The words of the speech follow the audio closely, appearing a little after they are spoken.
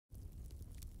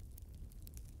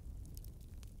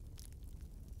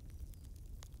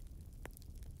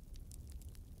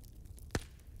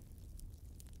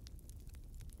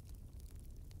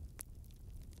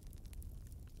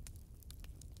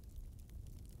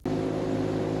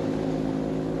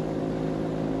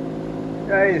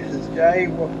Hey, this is Jay.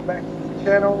 Welcome back to the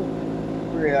channel.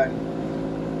 We're at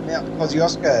Mount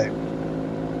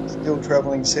Kosciuszko, still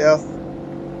travelling south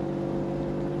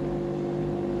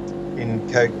in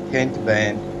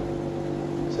Khancoban.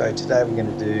 So today we're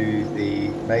going to do the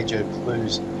Major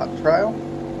Clews Hut Trail.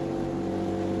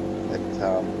 That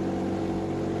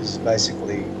is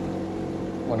basically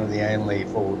one of the only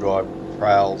four-wheel drive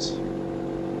trails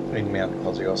in Mount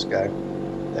Kosciuszko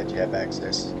that you have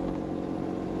access.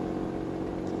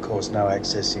 Of course, no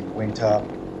access in winter,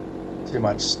 too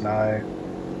much snow,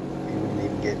 you wouldn't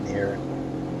even get near it.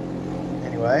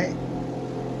 Anyway,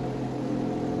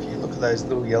 if you look at those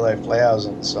little yellow flowers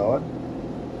on the side,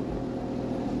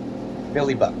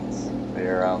 belly buttons,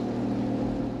 they're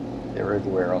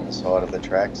everywhere on the side of the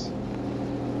tracks.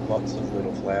 Lots of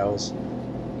little flowers.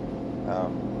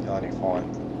 You only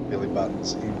find belly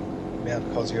buttons in Mount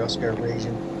Kosciuszko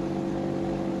region.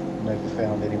 Never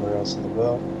found anywhere else in the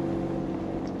world.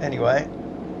 Anyway,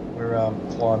 we're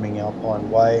climbing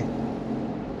Alpine Way.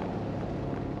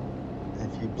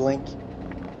 If you blink,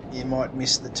 you might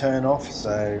miss the turn off,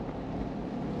 so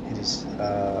it is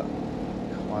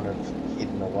kind of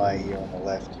hidden away here on the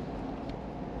left.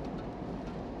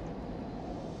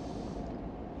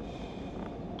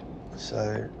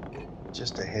 So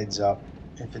just a heads up,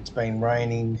 if it's been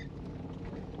raining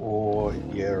or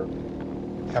you're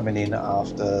coming in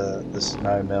after the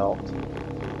snow melt,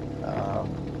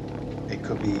 it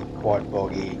could be quite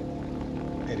boggy.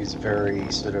 It is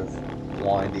very sort of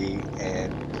windy,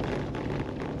 and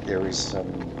there is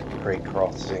some creek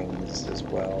crossings as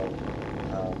well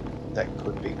that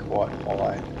could be quite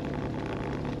high,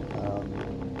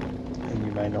 and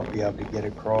you may not be able to get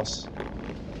across.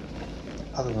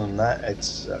 Other than that,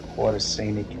 it's quite a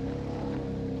scenic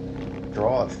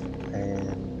drive,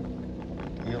 and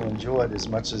you'll enjoy it as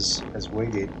much as we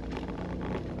did.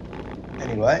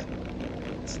 Anyway,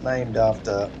 it's named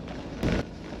after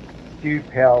Hugh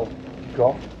Powell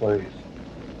Gough, who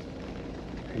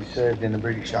served in the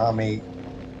British Army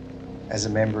as a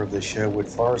member of the Sherwood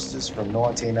Foresters from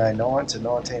 1909 to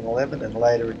 1911, and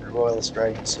later in the Royal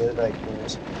Australian Survey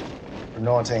Corps from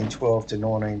 1912 to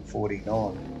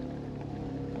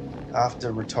 1949.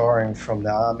 After retiring from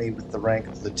the Army with the rank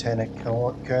of Lieutenant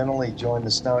Colonel, he joined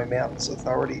the Snowy Mountains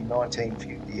Authority in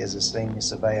 1950 as a senior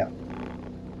surveyor.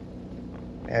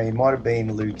 Now, he might have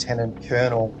been Lieutenant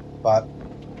Colonel, but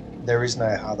there is no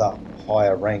other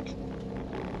higher rank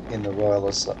in the Royal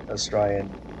Australian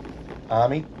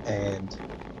Army, and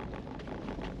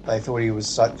they thought he was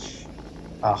such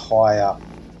a higher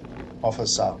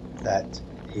officer that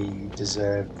he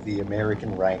deserved the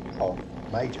American rank of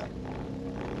Major.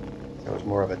 So it was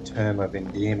more of a term of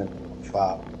endearment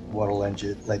for what a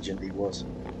legend he was.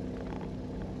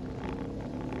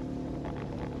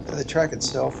 So the track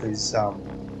itself is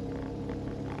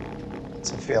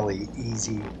it's a fairly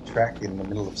easy track in the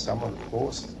middle of summer, of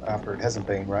course, after it hasn't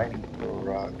been raining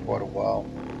for quite a while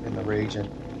in the region.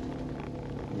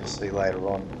 You'll see later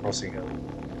on crossing a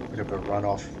bit of a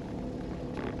runoff,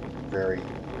 very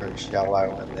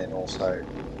shallow, and then also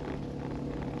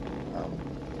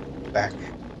back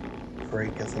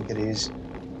creek, I think it is.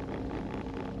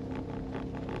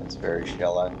 It's very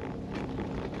shallow.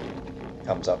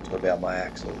 Comes up to about my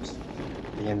axles.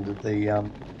 The end of the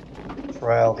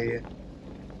trail here.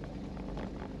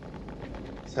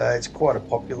 So it's quite a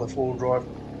popular four-wheel drive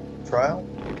trail,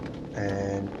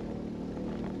 and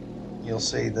you'll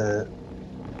see the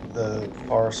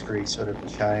forestry sort of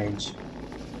change.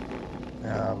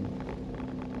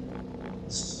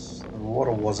 The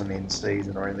water wasn't in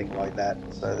season or anything like that,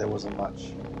 so there wasn't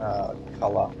much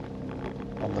colour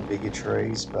on the bigger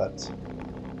trees, but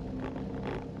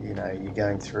you know, you're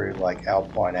going through like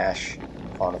alpine ash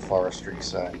kind of forestry,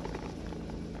 so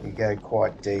you go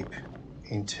quite deep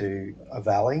into a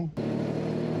valley,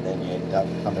 and then you end up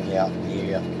coming out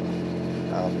near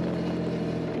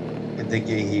the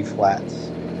Gough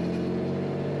Flats.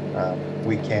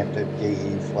 We camped at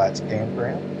Gough Flats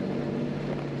campground,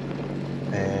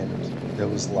 and there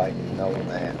was like no one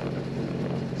there.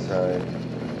 So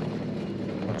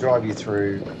I'll drive you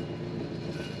through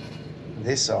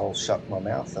this. I'll shut my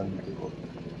mouth and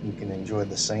you can enjoy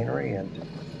the scenery, and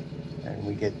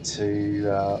we get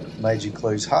to Major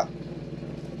Clews Hut,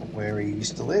 where he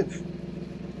used to live.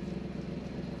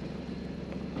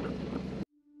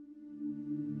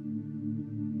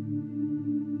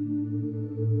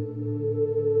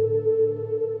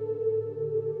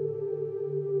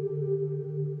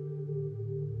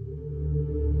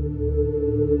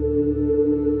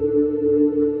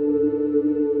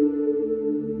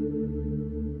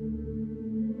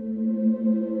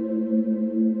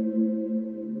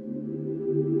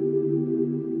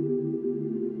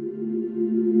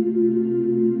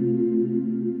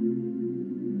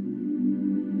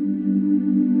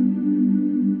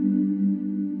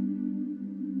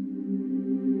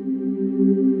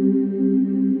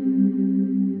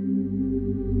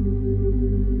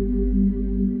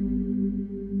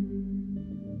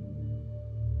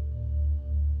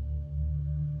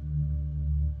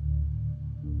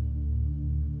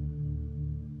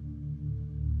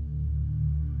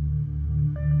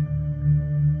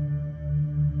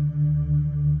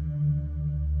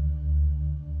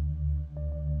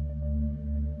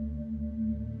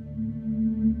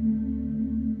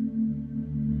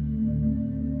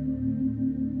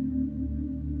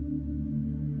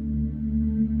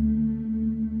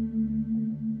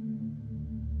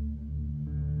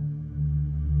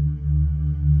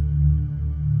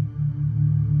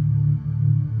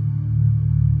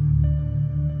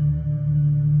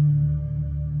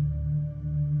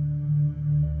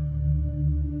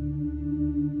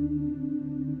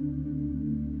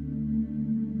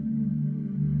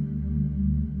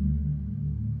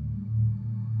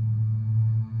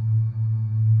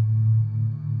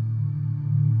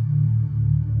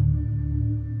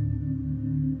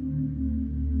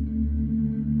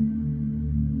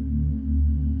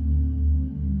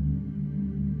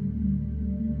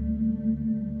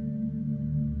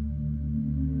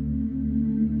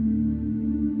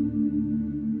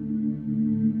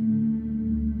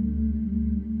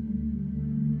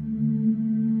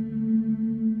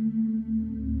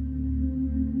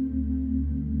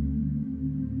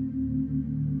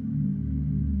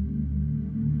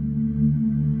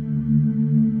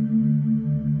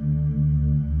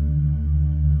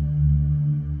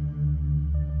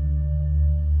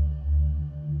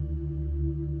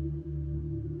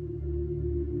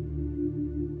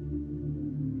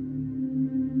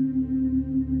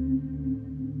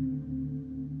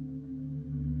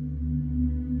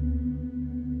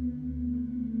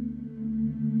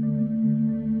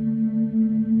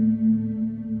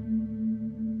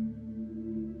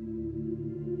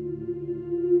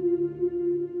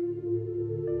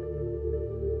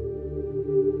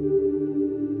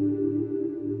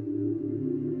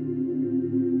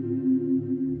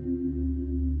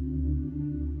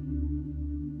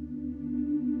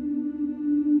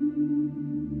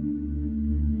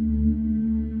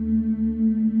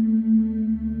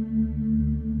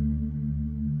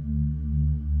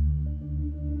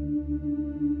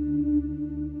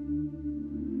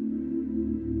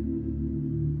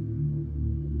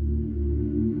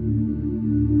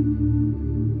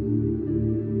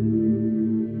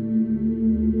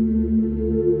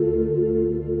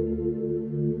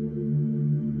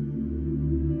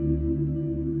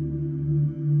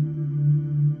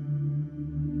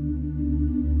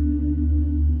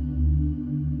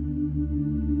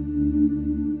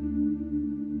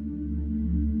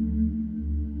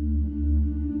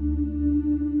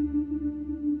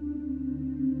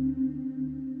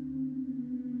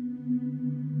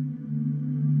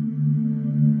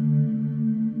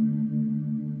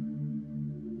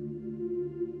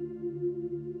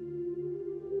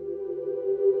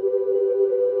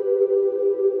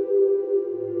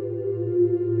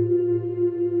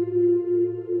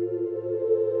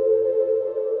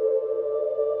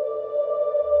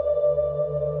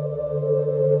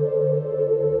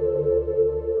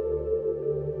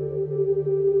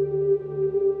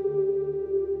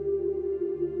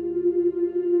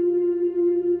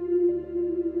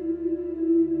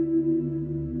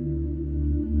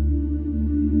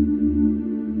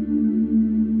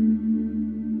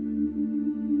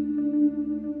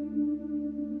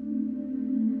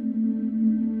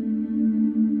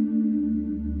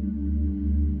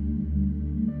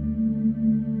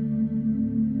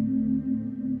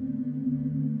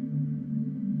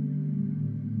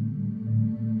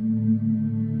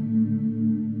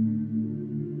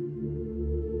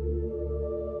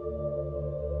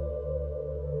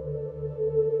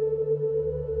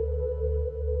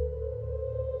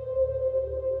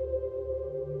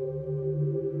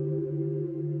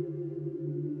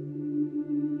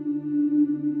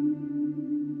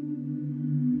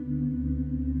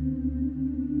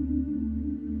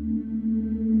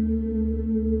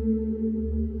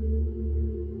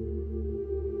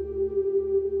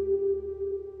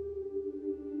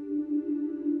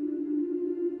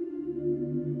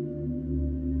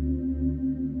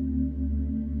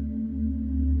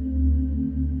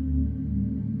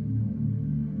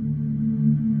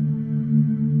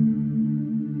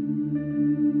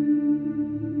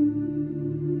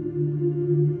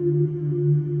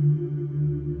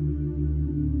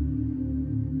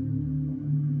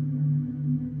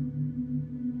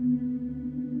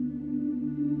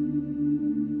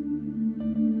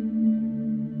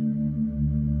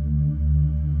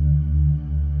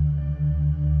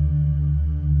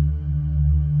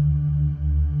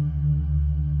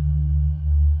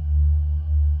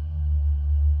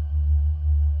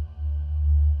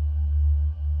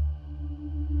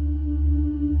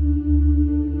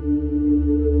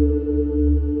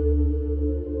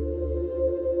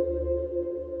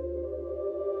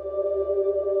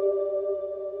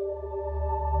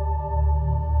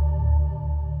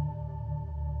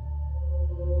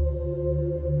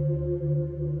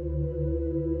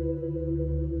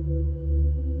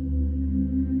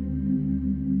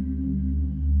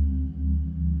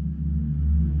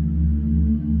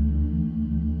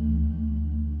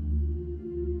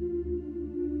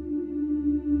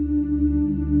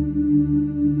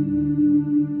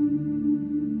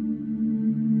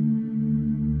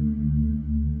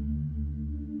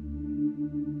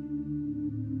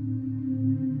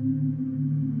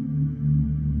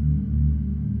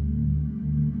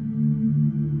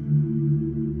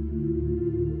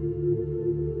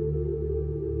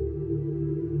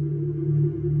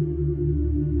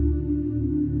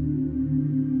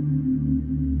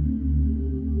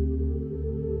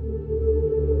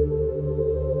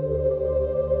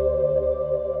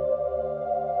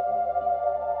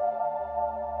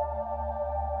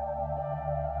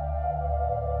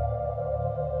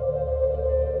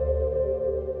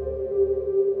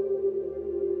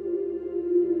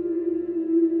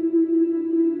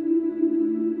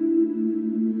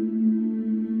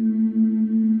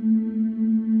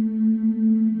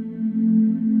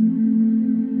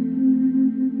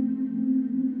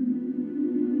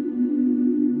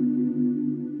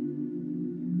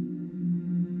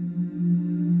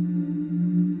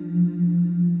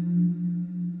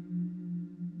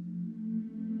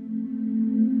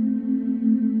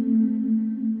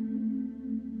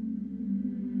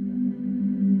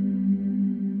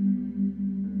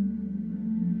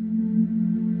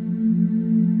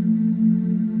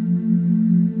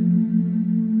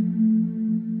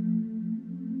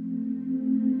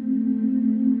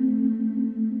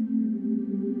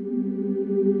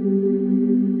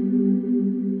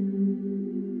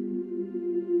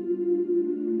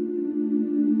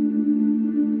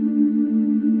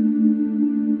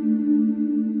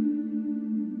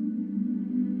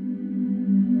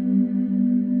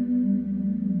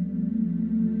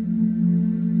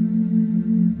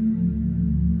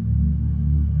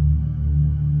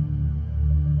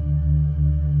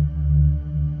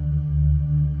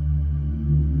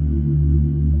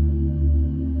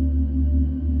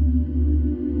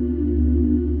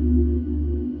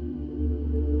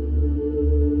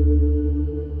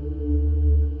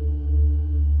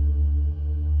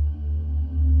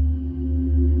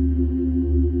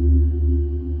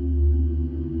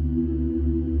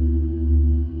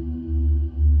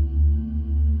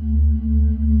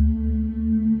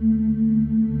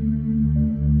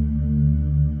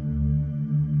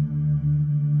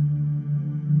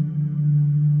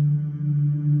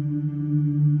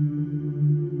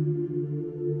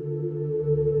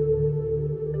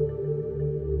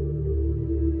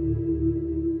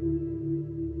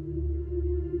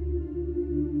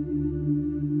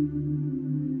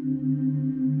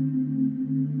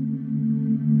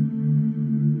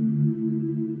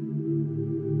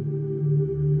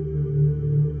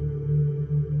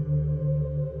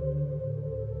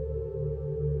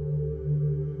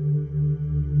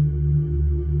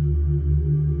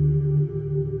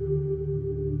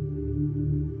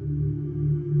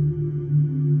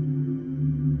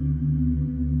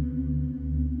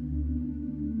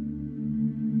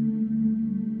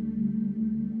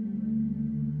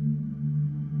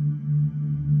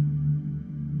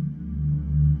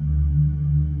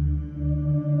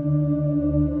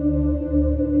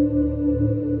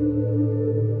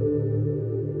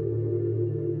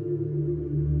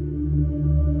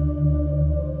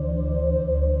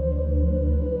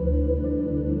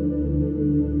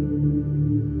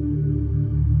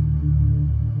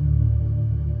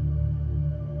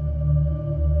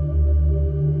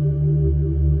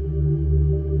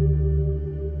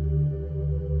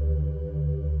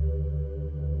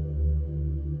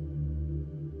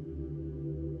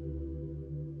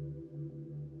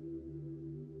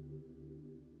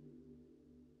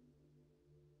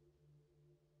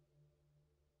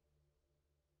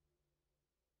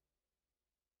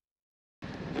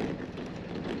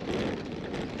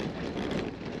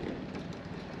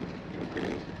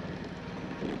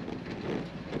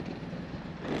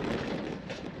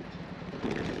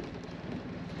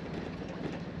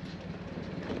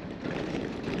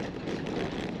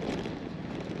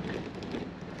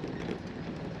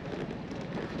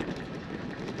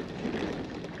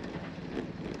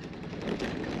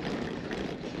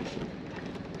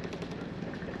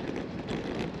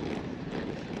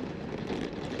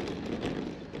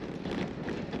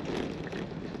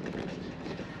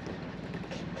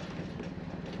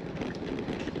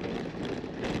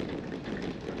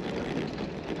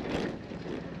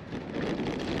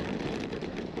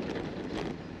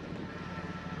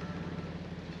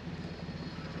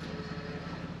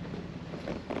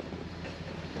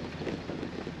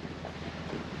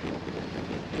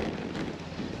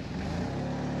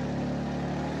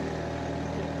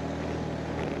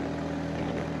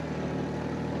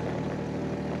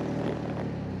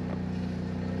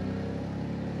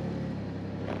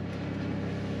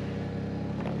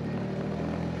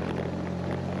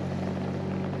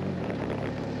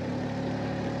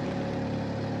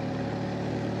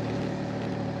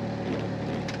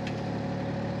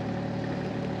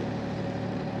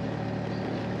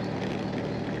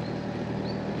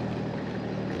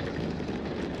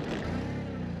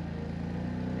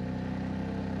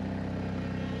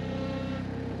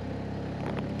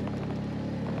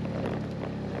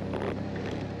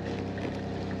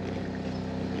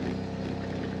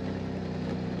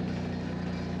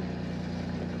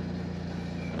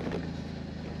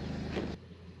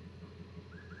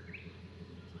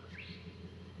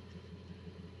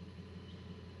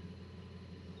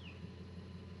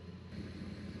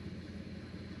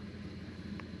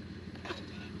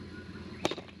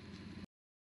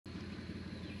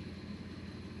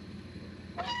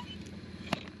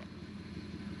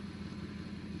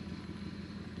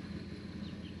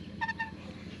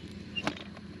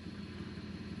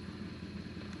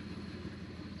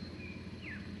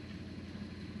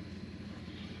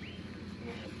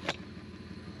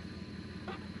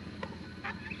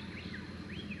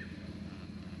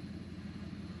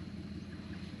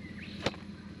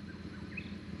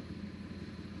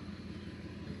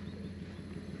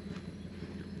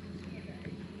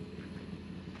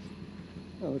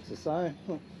 It looks the same.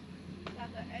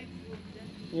 the eggs look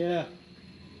different. Yeah.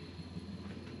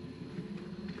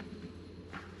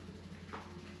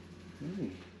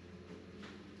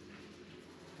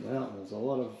 Well, there's a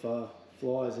lot of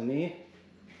flies in here.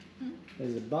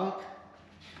 There's a bunk.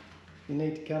 You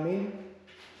need to come in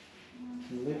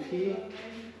and live here.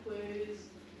 Major Clews,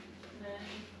 then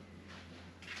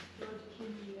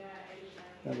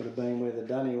That would have been where the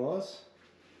dunny was.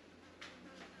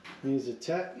 Here's a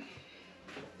tap.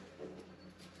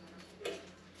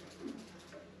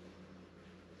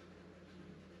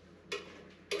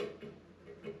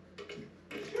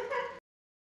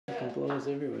 Flies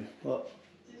everywhere. What?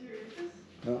 Did you read this?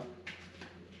 No.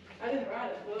 I didn't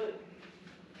write it, but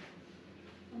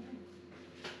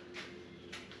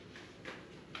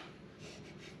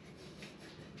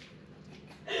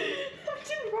I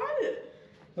didn't write it.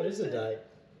 What is the date?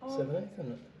 17th,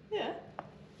 isn't it? Yeah.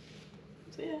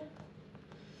 So yeah.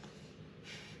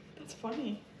 That's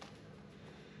funny.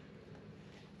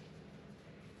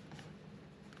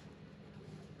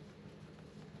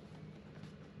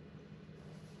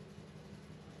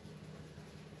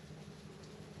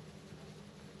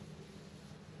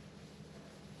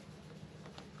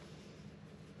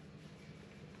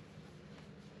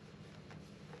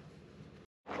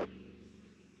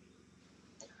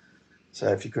 So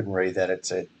if you couldn't read that, it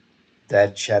said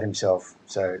Dad shat himself.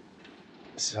 So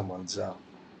someone's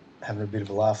having a bit of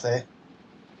a laugh there.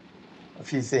 A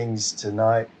few things to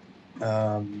note.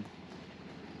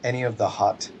 Any of the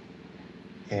hut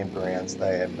campgrounds,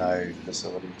 they have no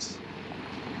facilities.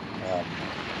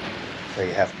 So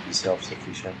you have to be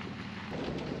self-sufficient.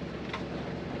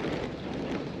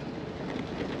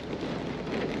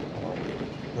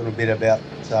 A little bit about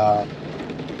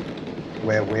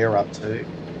where we're up to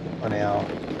on our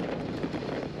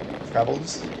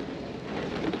travels.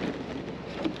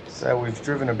 So we've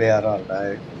driven about, I don't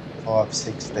know,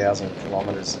 5,000–6,000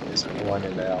 kilometres at this point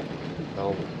in our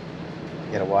little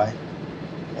getaway,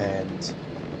 and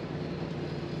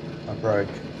I broke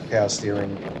power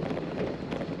steering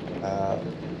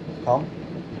pump.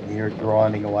 You can hear it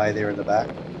grinding away there in the back.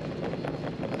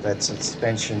 That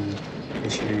suspension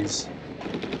issues,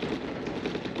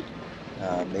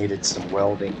 needed some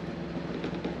welding.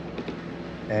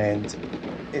 And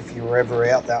if you're ever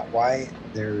out that way,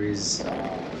 there is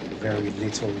very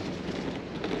little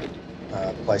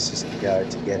places to go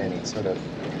to get any sort of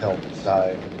help.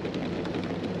 So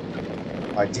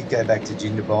I did go back to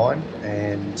Jindabyne,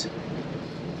 and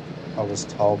I was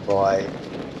told by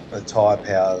the tyre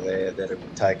power there that it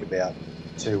would take about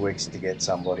 2 weeks to get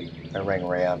somebody. They rang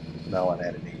around, no one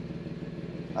had any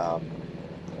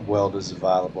welders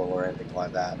available or anything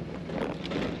like that.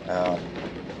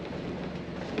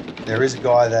 There is a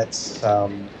guy that's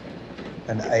an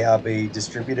ARB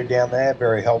distributor down there,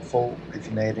 very helpful if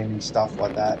you need any stuff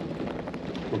like that.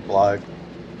 Good bloke,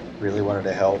 really wanted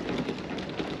to help.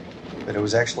 But it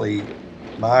was actually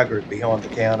Margaret behind the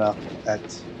counter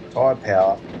at Tyre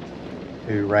Power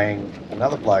who rang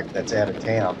another bloke that's out of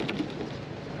town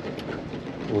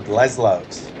called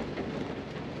Laszlo's.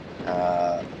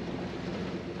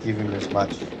 Give him as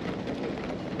much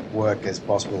work as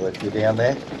possible if you're down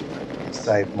there. It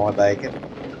saved my bacon,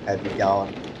 had me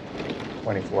going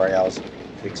 24 hours to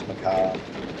fix my car.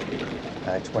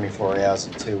 24 hours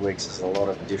in 2 weeks is a lot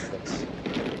of difference.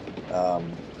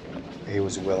 He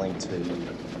was willing to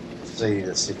see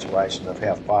the situation of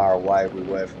how far away we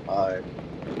were from home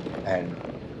and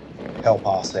help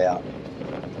us out.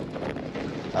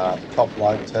 Top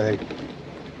bloke too,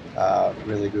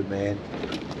 really good man,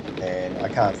 and I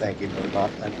can't thank him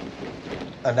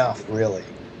enough really.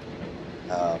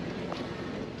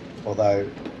 Although,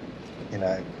 you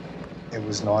know, it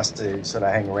was nice to sort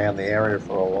of hang around the area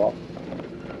for a while.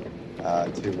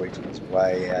 2 weeks was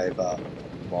way over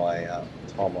my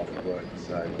time off work.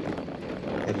 So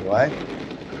anyway,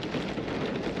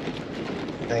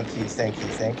 thank you.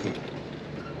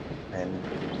 And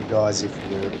you guys, if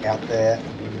you're out there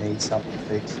and you need something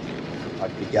fixed,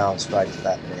 I'd be going straight to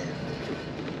that man.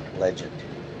 Legend.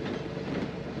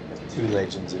 There's 2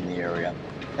 legends in the area.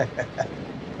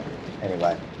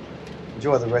 Anyway,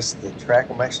 enjoy the rest of the track.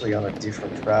 I'm actually on a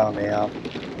different trail now,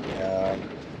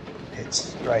 it's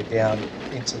straight down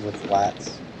into the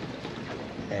flats,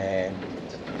 and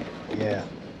yeah,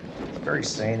 it's very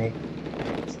scenic.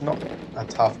 It's not a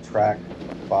tough track,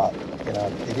 but you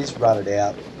know, it is rutted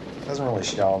out. It doesn't really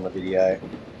show on the video.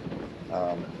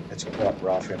 It's quite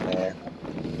rough in there,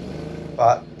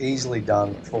 but easily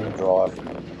done, full drive.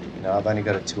 You know, I've only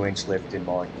got a 2-inch lift in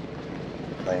my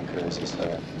Land Cruiser,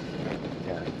 so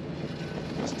yeah,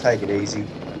 just take it easy,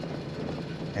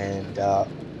 and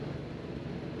I'll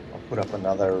put up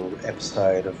another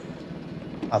episode of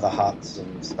other huts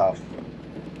and stuff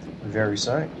very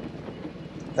soon.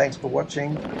 Thanks for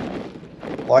watching.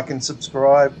 Like and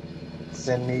subscribe.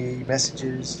 Send me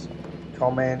messages,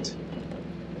 comment.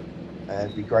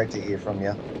 It'd be great to hear from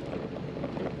you.